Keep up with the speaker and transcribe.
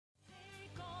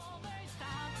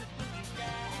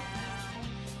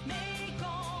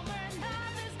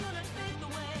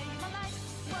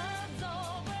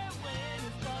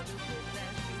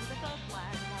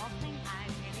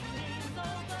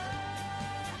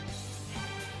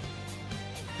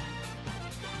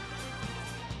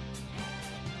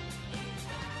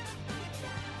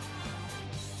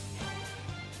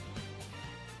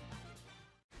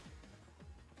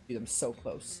Dude, I'm so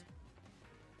close.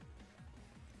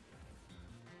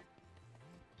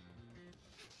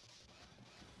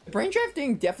 The brain drive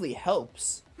thing definitely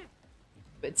helps.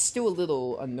 But it's still a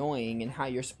little annoying in how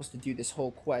you're supposed to do this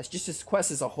whole quest. Just this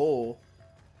quest as a whole.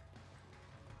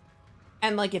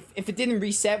 And like, if it didn't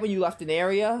reset when you left an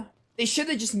area, they should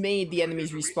have just made the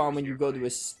enemies respawn when you go to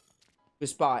a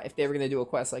spot if they were going to do a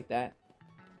quest like that.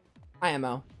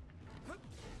 IMO.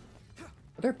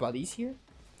 Are there buddies here?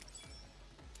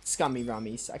 Scummy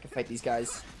rummies. I can fight these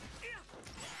guys.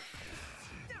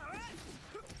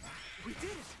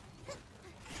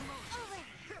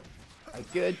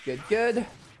 Alright, good, good, good.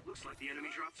 Looks like the enemy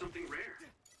dropped something rare.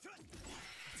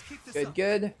 Good,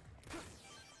 good.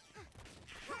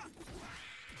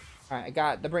 Alright, I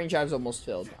got the brain drive's almost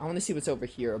filled. I want to see what's over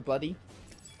here. A buddy?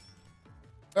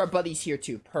 There are buddies here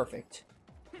too. Perfect.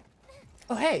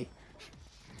 Oh, hey.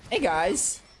 Hey,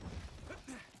 guys.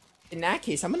 In that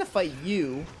case, I'm gonna fight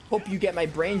you. Hope you get my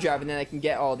brain drive and then I can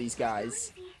get all these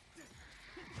guys.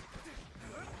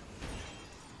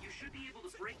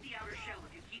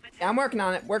 Yeah, I'm working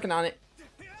on it. Working on it.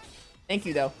 Thank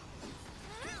you, though.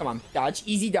 Come on. Dodge.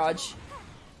 Easy dodge.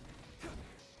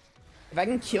 If I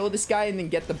can kill this guy and then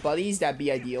get the buddies, that'd be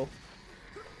ideal.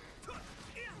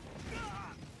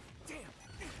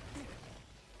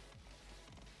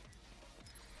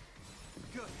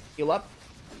 Heal up.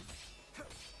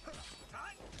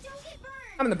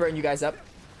 I'm gonna burn you guys up.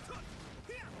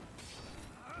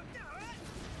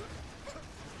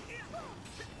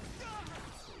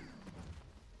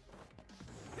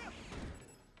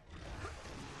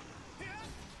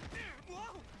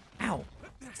 Ow.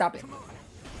 Stop it.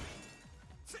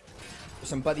 There's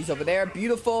some buddies over there.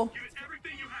 Beautiful.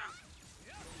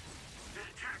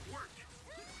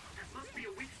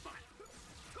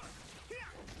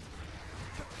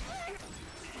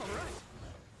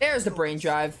 There's the brain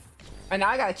drive. And now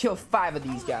I gotta kill 5 of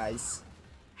these guys.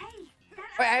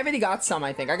 Wait, I already got some,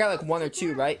 I think. I got like 1 or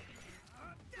 2, right?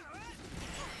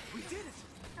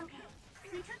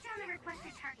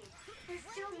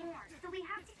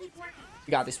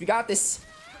 We got this. We got this.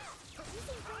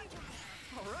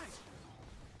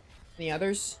 Any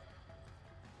others?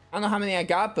 I don't know how many I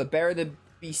got, but better to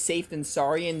be safe than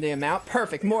sorry in the amount.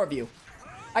 Perfect. More of you.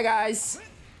 Hi, guys.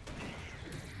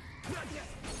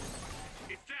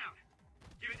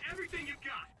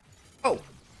 Oh,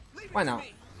 why not?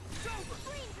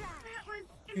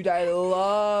 Dude, I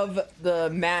love the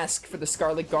mask for the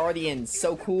Scarlet Guardians.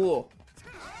 So cool.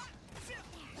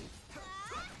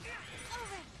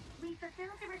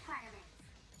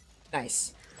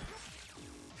 Nice.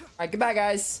 Alright, goodbye,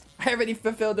 guys. I already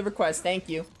fulfilled the request. Thank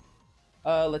you.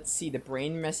 Let's see. The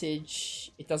brain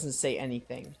message. It doesn't say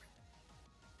anything.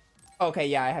 Okay,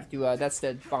 yeah, I have to, that's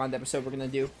the Bond episode we're gonna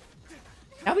do.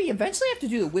 Now we eventually have to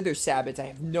do the Wither Sabbats. I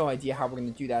have no idea how we're gonna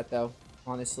do that, though.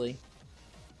 Honestly.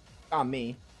 Not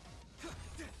me.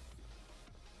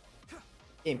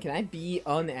 Damn, can I be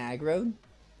unaggroed?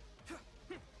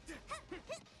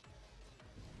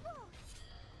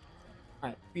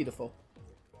 Alright, beautiful.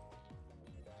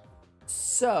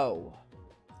 So,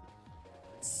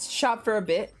 shop for a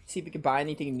bit. See if we can buy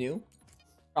anything new.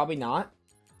 Probably not.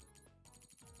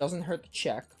 Doesn't hurt to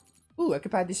check. Ooh, I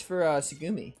could buy this for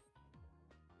Segumi.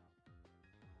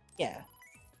 Yeah.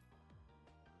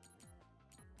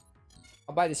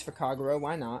 I'll buy this for Kagura.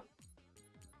 Why not?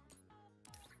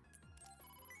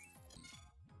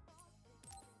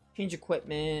 Change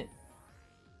equipment.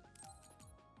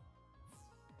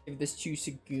 Give this to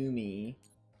Segumi.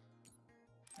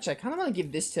 Actually, I kind of want to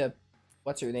give this to...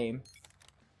 What's her name?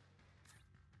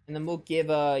 And then we'll give,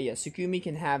 yeah, Segumi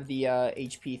can have the,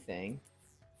 HP thing.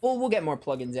 Well, we'll get more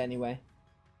plugins anyway.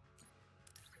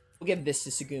 We'll give this to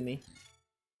Segumi.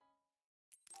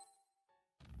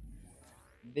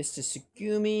 This to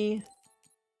Segumi.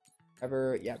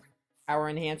 Ever, yeah. Power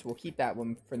Enhance, we'll keep that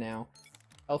one for now.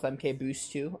 Health MK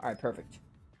boost too. Alright, perfect.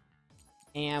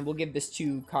 And we'll give this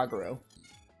to Kaguro.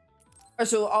 Alright,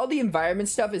 so all the environment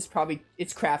stuff is probably,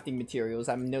 it's crafting materials.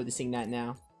 I'm noticing that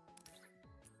now.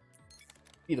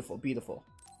 Beautiful, beautiful.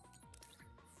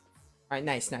 Alright,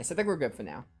 nice, nice. I think we're good for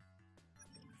now.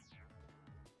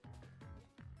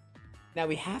 Now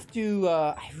we have to,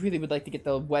 I really would like to get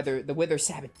the Wither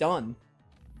Sabbat done.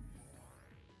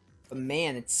 But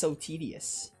man, it's so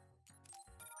tedious.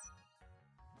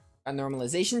 Got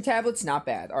normalization tablets, not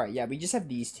bad. Alright, yeah, we just have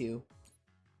these two.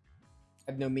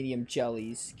 I have no medium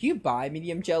jellies. Can you buy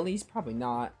medium jellies? Probably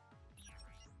not.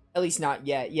 At least not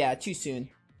yet. Yeah, too soon.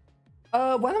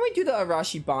 Why don't we do the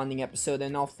Arashi bonding episode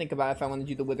and I'll think about if I want to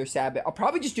do the Wither Sabbat. I'll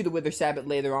probably just do the Wither Sabbat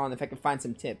later on if I can find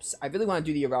some tips. I really want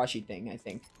to do the Arashi thing, I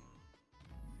think.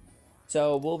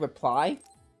 So we'll reply.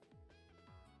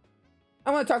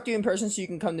 I want to talk to you in person so you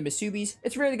can come to Misubi's.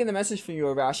 It's rare to get a message from you,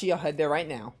 Arashi. I'll head there right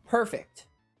now. Perfect.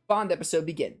 Bond episode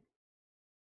begin.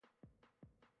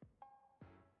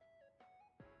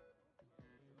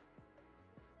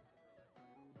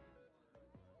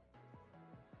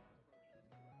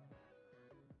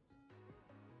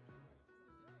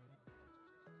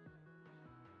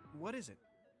 What is it?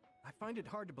 I find it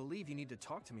hard to believe you need to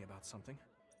talk to me about something.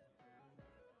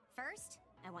 First,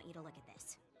 I want you to look at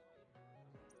this.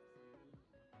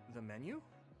 The menu?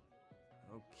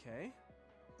 Okay.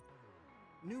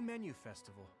 New menu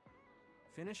festival.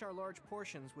 Finish our large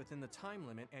portions within the time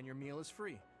limit and your meal is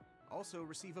free. Also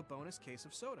receive a bonus case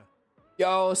of soda.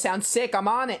 Yo, sounds sick. I'm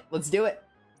on it. Let's do it.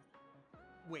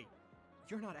 Wait,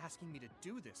 you're not asking me to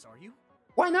do this, are you?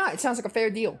 Why not? It sounds like a fair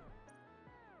deal.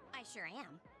 I sure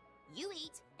am. You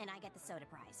eat, and I get the soda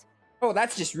prize. Oh,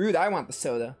 that's just rude. I want the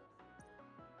soda.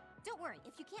 Don't worry,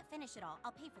 if you can't finish it all,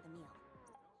 I'll pay for the meal.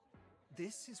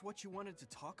 This is what you wanted to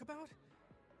talk about?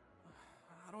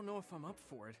 I don't know if I'm up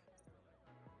for it.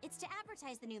 It's to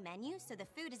advertise the new menu, so the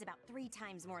food is about 3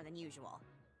 times more than usual.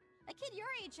 A kid your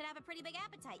age should have a pretty big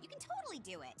appetite. You can totally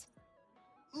do it.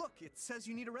 Look, it says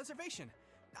you need a reservation.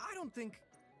 I don't think...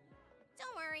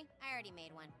 Don't worry, I already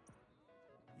made one.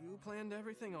 You planned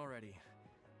everything already.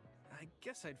 I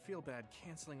guess I'd feel bad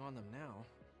canceling on them now.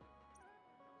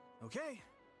 Okay,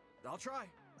 I'll try.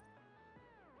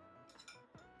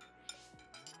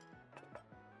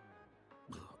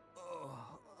 Oh,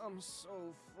 I'm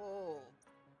so full.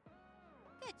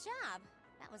 Good job.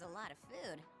 That was a lot of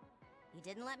food. You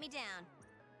didn't let me down.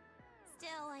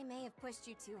 Still, I may have pushed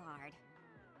you too hard.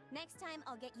 Next time,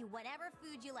 I'll get you whatever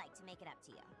food you like to make it up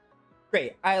to you.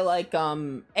 Great. I like,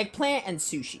 eggplant and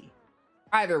sushi.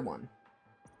 Either one.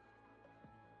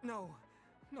 No,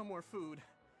 no more food.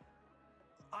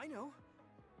 I know.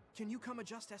 Can you come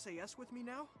adjust SAS with me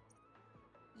now?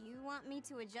 You want me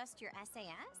to adjust your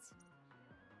SAS?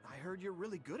 I heard you're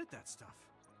really good at that stuff.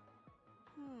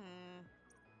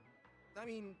 I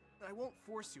mean, I won't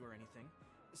force you or anything.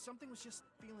 Something was just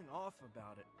feeling off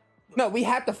about it. No, we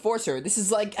have to force her. This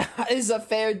is like, this is a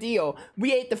fair deal.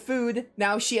 We ate the food,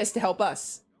 now she has to help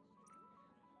us.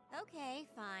 Okay,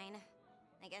 fine.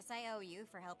 I guess I owe you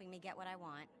for helping me get what I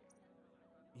want.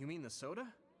 You mean the soda?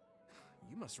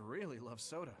 You must really love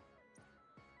soda.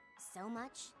 So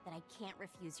much that I can't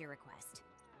refuse your request.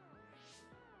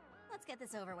 Let's get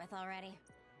this over with already.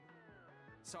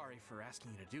 Sorry for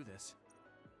asking you to do this.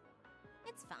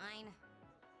 It's fine.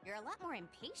 You're a lot more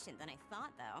impatient than I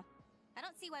thought, though. I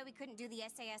don't see why we couldn't do the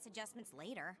SAS adjustments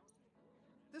later.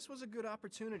 This was a good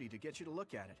opportunity to get you to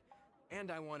look at it, and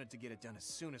I wanted to get it done as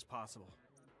soon as possible.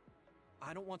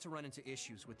 I don't want to run into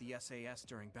issues with the SAS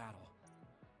during battle.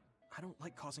 I don't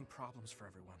like causing problems for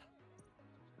everyone.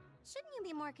 Shouldn't you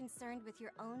be more concerned with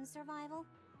your own survival?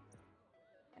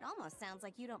 It almost sounds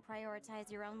like you don't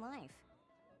prioritize your own life.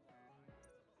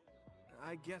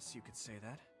 I guess you could say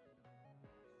that.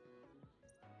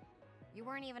 You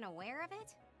weren't even aware of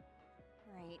it?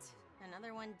 Great.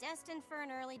 Another one destined for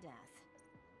an early death.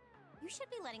 You should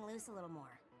be letting loose a little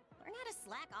more. Learn how to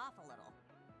slack off a little.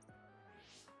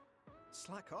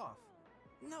 Slack off?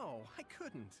 No, I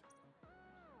couldn't.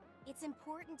 It's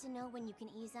important to know when you can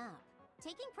ease up.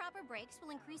 Taking proper breaks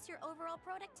will increase your overall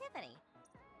productivity.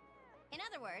 In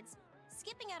other words,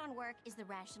 skipping out on work is the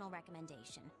rational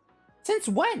recommendation. Since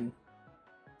when?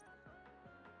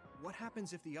 What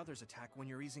happens if the others attack when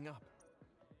you're easing up?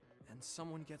 And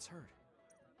someone gets hurt?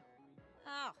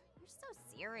 Oh, you're so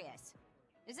serious.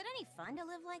 Is it any fun to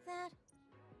live like that?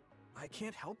 I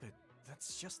can't help it.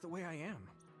 That's just the way I am.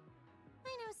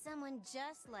 I know someone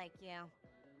just like you.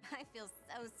 I feel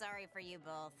so sorry for you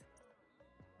both.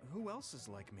 Who else is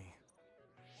like me?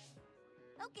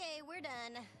 Okay, we're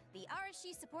done. The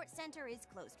Arashi Support Center is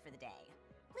closed for the day.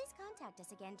 Please contact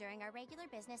us again during our regular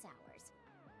business hours.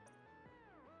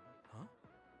 Huh?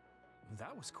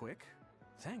 That was quick.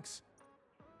 Thanks.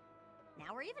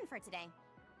 Now we're even for today.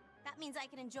 That means I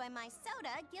can enjoy my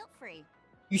soda guilt-free.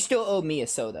 You still owe me a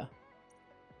soda.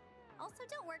 Also,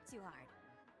 don't work too hard.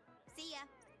 See ya.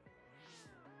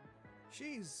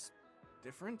 She's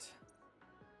different.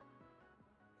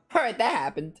 Alright, that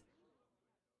happened.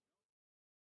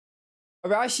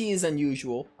 Arashi is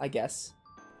unusual, I guess.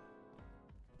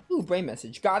 Ooh, brain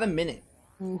message. Got a minute.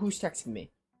 Ooh, who's texting me?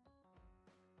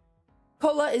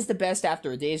 Cola is the best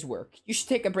after a day's work. You should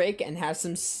take a break and have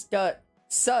some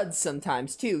suds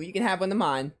sometimes, too. You can have one of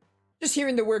mine. Just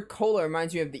hearing the word cola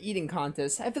reminds me of the eating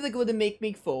contest. I feel like it would make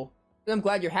me full. But I'm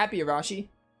glad you're happy, Arashi.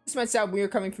 This might sound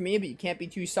weird coming from me, but you can't be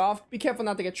too soft. Be careful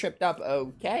not to get tripped up.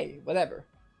 Okay, whatever.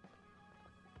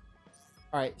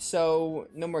 Alright, so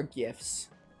no more gifts.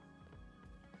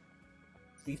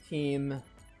 Leaf team.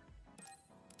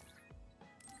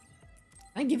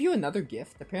 Can I give you another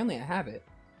gift? Apparently I have it.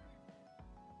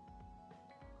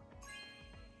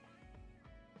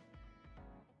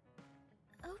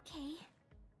 Okay.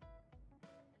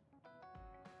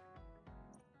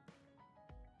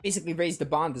 Basically raise the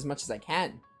bond as much as I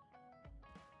can.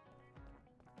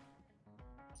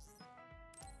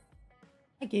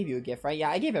 I gave you a gift, right? Yeah,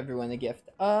 I gave everyone a gift.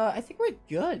 I think we're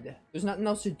good. There's nothing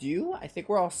else to do. I think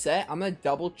we're all set. I'm gonna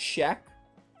double check.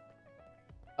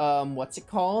 What's it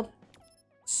called?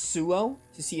 Suo,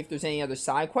 to see if there's any other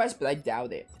side quests, but I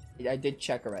doubt it. I did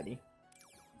check already.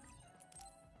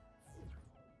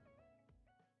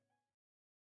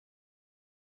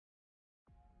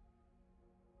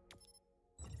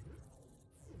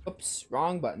 Oops,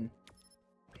 wrong button.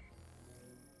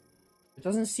 There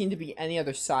doesn't seem to be any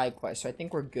other side quests, so I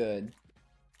think we're good.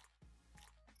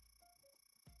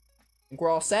 I think we're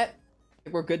all set. I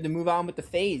think we're good to move on with the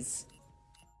phase.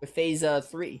 With phase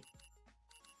 3.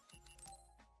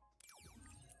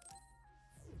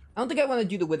 I don't think I want to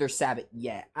do the Wither Sabbath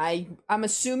yet. I'm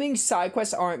assuming side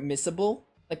quests aren't missable.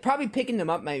 Like, probably picking them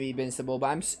up might be missable, but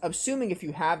I'm assuming if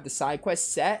you have the side quests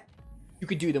set, you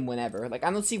could do them whenever. Like,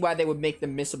 I don't see why they would make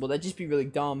them missable. That'd just be really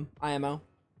dumb, IMO.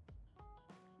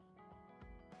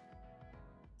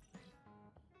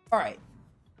 Alright.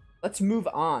 Let's move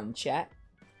on, chat.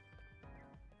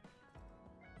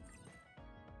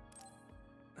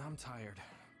 I'm tired.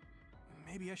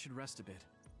 Maybe I should rest a bit.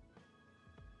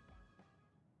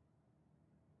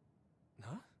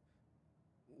 Huh?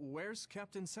 Where's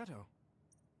Captain Seto?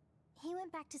 He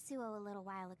went back to Suo a little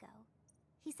while ago.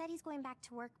 He said he's going back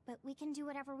to work, but we can do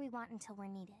whatever we want until we're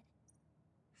needed.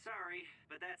 Sorry,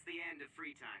 but that's the end of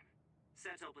free time.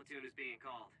 Seto platoon is being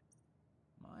called.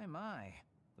 My.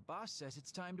 The boss says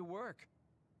it's time to work.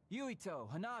 Yuito,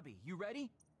 Hanabi, you ready?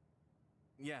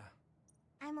 Yeah.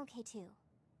 I'm okay too.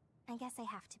 I guess I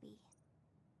have to be.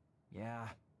 Yeah,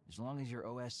 as long as you're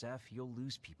OSF, you'll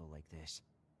lose people like this.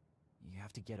 You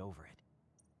have to get over it.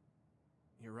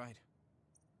 You're right.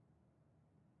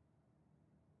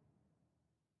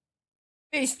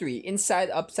 Phase 3, Inside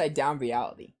Upside Down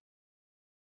Reality.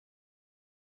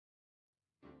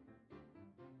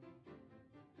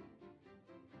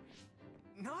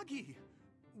 Nagi!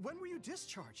 When were you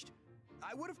discharged?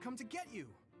 I would have come to get you.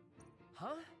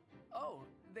 Huh? Oh,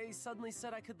 they suddenly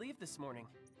said I could leave this morning.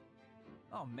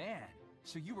 Oh man,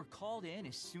 so you were called in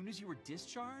as soon as you were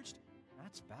discharged?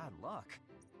 That's bad luck.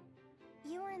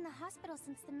 You were in the hospital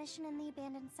since the mission in the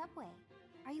abandoned subway.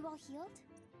 Are you all healed?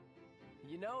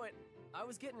 You know it. I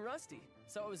was getting rusty,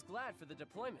 so I was glad for the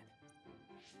deployment.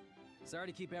 Sorry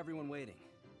to keep everyone waiting.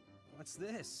 What's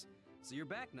this? So you're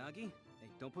back, Nagi? Hey,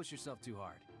 don't push yourself too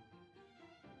hard.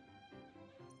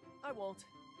 I won't.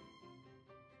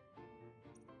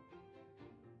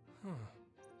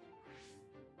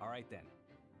 All right then.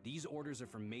 These orders are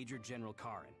from Major General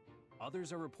Karin.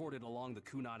 Others are reported along the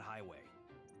Kunad Highway.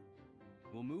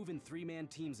 We'll move in 3-man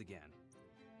teams again.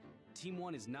 Team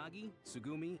 1 is Nagi,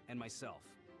 Tsugumi, and myself.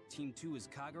 Team 2 is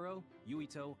Kagero,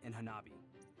 Yuito, and Hanabi.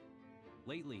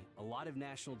 Lately, a lot of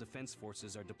National Defense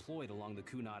Forces are deployed along the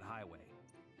Kunad Highway.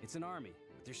 It's an army,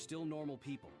 but they're still normal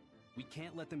people. We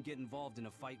can't let them get involved in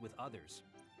a fight with others.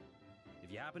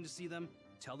 If you happen to see them,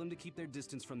 tell them to keep their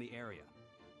distance from the area.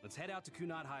 Let's head out to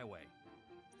Kunad Highway.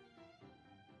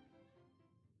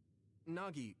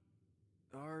 Nagi,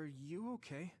 are you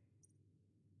okay?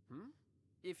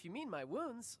 If you mean my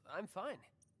wounds, I'm fine.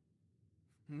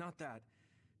 Not that.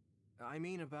 I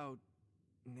mean about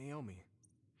Naomi.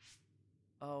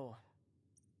 Oh.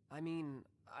 I mean,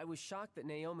 I was shocked that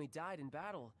Naomi died in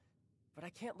battle, but I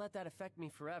can't let that affect me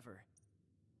forever.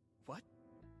 What?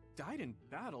 Died in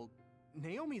battle?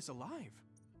 Naomi's alive.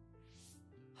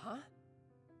 Huh?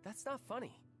 That's not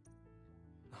funny.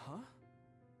 Huh?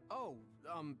 Oh,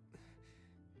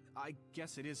 I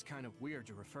guess it is kind of weird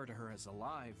to refer to her as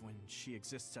alive when she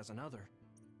exists as another.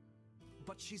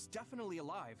 But she's definitely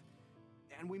alive,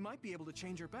 and we might be able to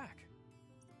change her back.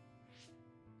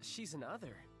 She's an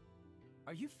other.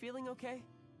 Are you feeling okay?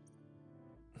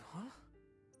 Huh?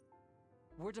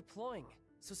 We're deploying,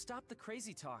 so stop the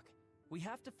crazy talk. We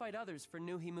have to fight others for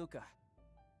New Himuka.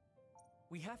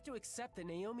 We have to accept that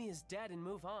Naomi is dead and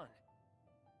move on.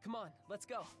 Come on, let's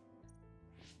go.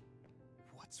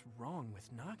 What's wrong with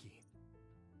Nagi?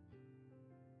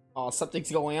 Oh,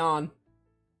 something's going on.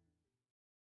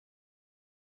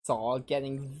 It's all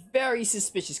getting very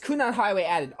suspicious. Kunad Highway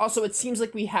added. Also, it seems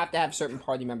like we have to have certain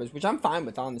party members, which I'm fine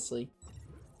with, honestly.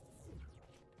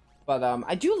 But,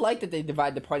 I do like that they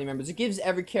divide the party members. It gives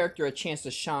every character a chance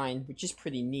to shine, which is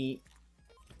pretty neat.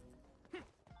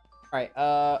 Alright,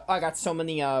 I got so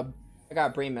many, I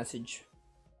got a brain message.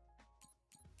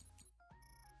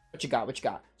 What you got? What you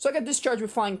got? So I got discharged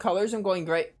with flying colors. I'm going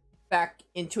right back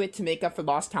into it to make up for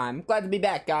lost time. Glad to be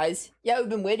back, guys. Yeah, we've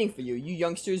been waiting for you. You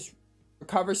youngsters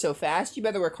recover so fast. You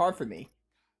better work hard for me.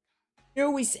 You're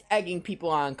always egging people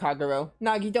on, Kagero.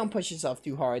 Nagi, don't push yourself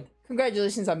too hard.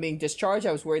 Congratulations on being discharged.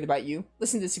 I was worried about you.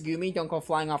 Listen to Tsugumi. Don't go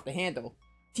flying off the handle.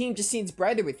 Team just seems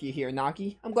brighter with you here,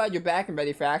 Nagi. I'm glad you're back and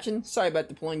ready for action. Sorry about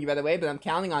deploying you right away, but I'm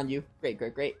counting on you. Great,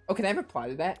 great, great. Oh, can I reply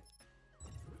to that?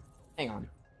 Hang on.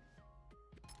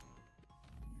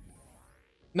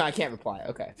 No, I can't reply.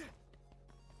 Okay.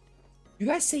 You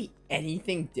guys say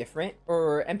anything different?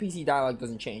 Or NPC dialogue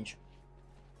doesn't change?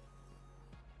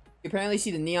 You apparently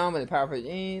see the neon with the powerful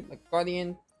like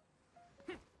Guardian.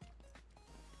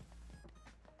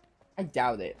 I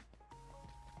doubt it.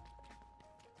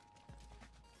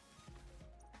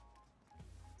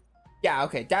 Yeah,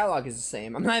 okay, dialogue is the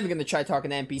same. I'm not even gonna try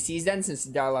talking to NPCs then, since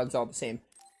the dialogue's all the same.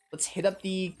 Let's hit up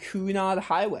the Kunad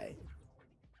Highway.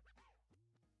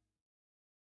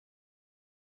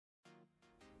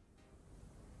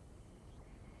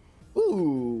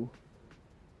 Ooh.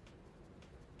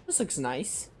 This looks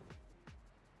nice.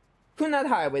 Kunad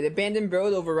Highway, the abandoned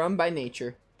road overrun by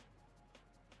nature.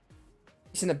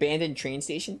 It's an abandoned train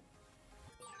station?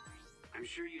 I'm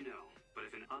sure you know, but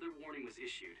if an other warning was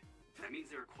issued, that means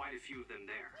there are quite a few of them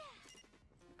there.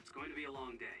 It's going to be a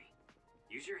long day.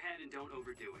 Use your head and don't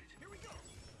overdo it. Here we go.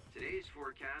 Today's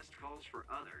forecast calls for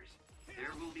others.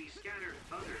 There will be scattered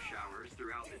other showers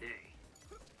throughout the day.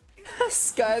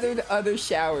 Scattered other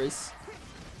showers.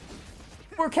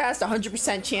 Forecast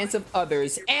 100% chance of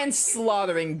others and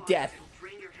slaughtering death.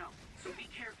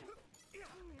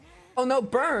 Oh no,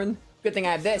 burn! Good thing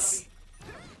I have this.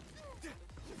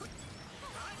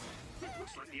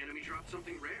 Looks like the enemy dropped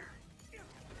something rare.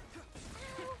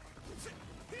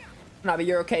 Nabi,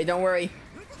 you're okay, don't worry.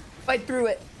 Fight through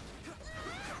it.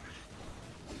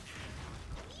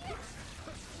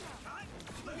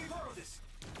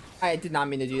 I did not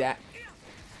mean to do that.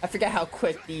 I forget how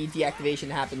quick the deactivation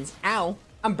happens. Ow!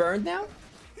 I'm burned now?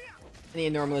 I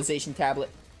need a normalization tablet.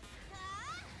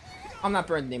 I'm not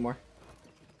burned anymore.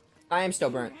 I am still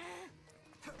burnt.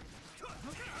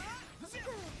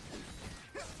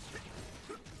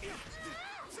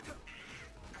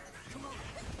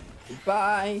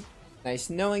 Goodbye. Nice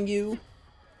knowing you.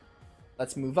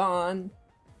 Let's move on.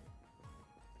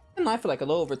 Been live for like a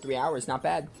little over 3 hours, not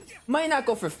bad. Might not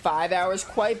go for 5 hours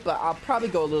quite, but I'll probably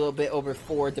go a little bit over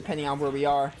 4 depending on where we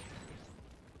are.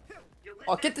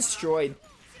 Oh, get destroyed.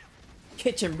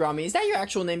 Kitchen Brummy. Is that your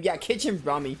actual name? Yeah, Kitchen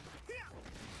Brummy.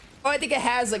 Oh, I think it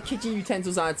has like kitchen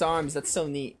utensils on its arms. That's so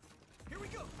neat.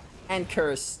 And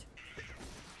cursed.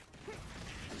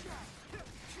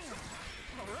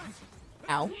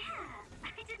 Ow.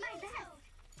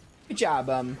 Good job,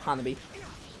 Hanabi.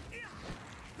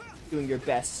 Doing your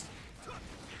best.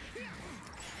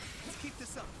 Let's keep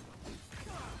this up.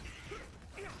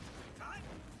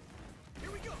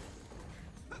 Here we go.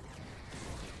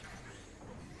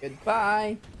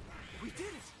 Goodbye. We did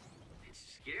it.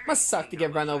 Must suck to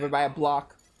get run over by a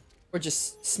block. Or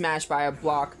just smashed by a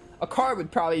block. A car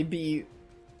would probably be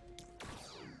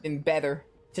better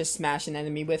to smash an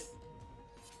enemy with.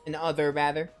 An other,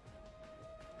 rather.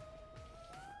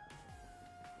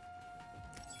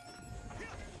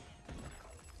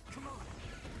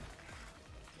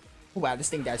 Oh, wow, this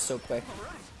thing dies so quick.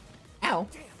 Ow.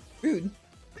 Rude.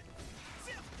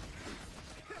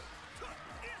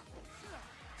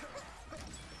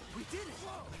 We did it.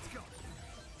 Let's go.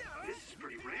 This is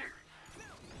pretty rare.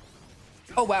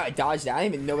 Oh, wow, I dodged that. I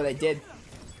didn't even know what I did.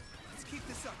 Let's keep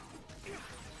this up.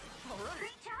 All right.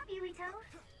 Great job, Yuito.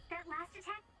 That last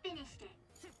attack finished it.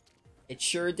 It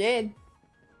sure did.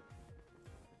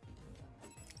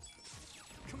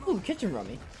 Ooh, kitchen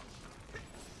rummy.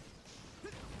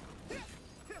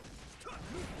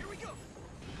 Here we go.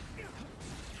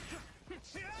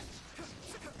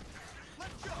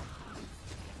 Let's go.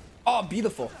 Oh,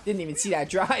 beautiful. Didn't even see that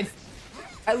drive.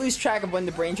 I lose track of when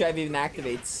the brain drive even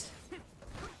activates.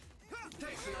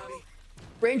 Thanks, Nami.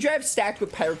 Brain drive stacked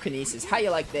with pyrokinesis. How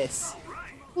you like this?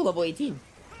 Ooh, level 18.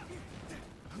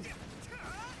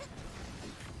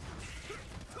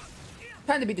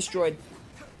 Time to be destroyed.